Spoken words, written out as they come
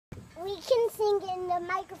can sing in the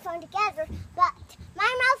microphone together, but my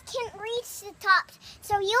mouth can't reach the top,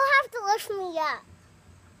 so you'll have to lift me up.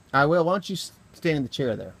 I will. Why don't you stand in the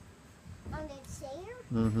chair there? On the chair?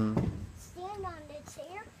 Mm-hmm. Stand on the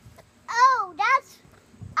chair? Oh, that's...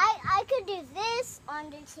 I could do this on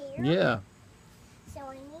the chair. Yeah. So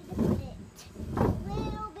I need to put it a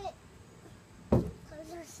little bit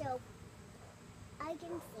closer so I can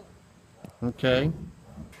sing. Okay.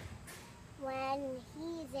 When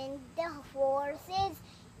he's in the horses,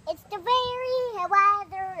 it's the very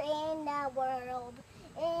weather in the world.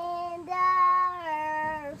 In the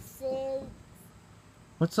horses.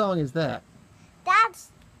 What song is that? That's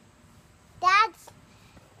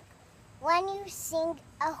when you sing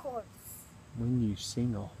a horse. When you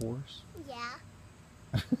sing a horse?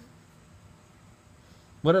 Yeah.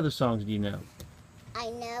 What other songs do you know? I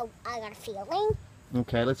know. I got a feeling.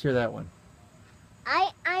 Okay, let's hear that one.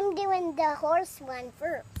 I'm doing the horse one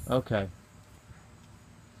first. Okay.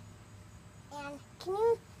 And can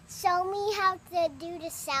you show me how to do the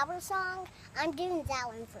shower song? I'm doing that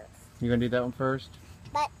one first. You're gonna do that one first?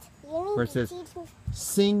 But you need Where it to says, teach me.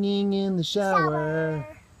 singing in the shower.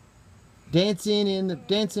 Dancing in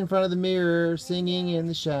front of the mirror, singing in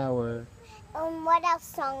the shower. What else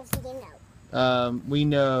songs do you know? We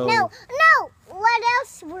know. No. What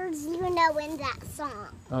else words do you know in that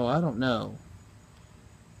song? Oh, I don't know.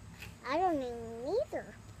 I don't know either.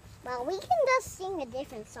 Well, we can just sing a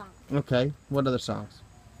different song. Okay. What other songs?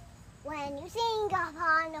 When you sing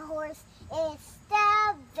upon a horse, it's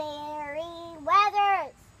the very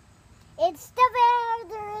weathers. It's the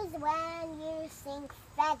weathers when you sing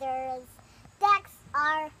feathers. Decks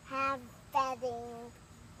are have bedding.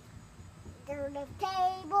 The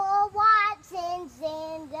table Watson's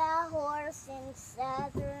in the horse and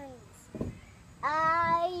southerns.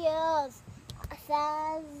 I use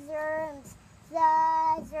southerns.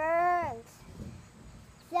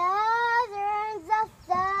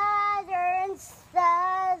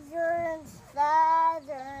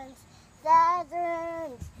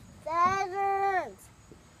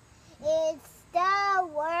 It's the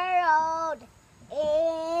world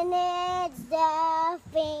in its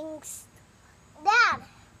things. Dad.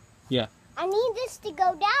 Yeah. I need this to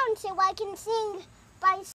go down so I can sing by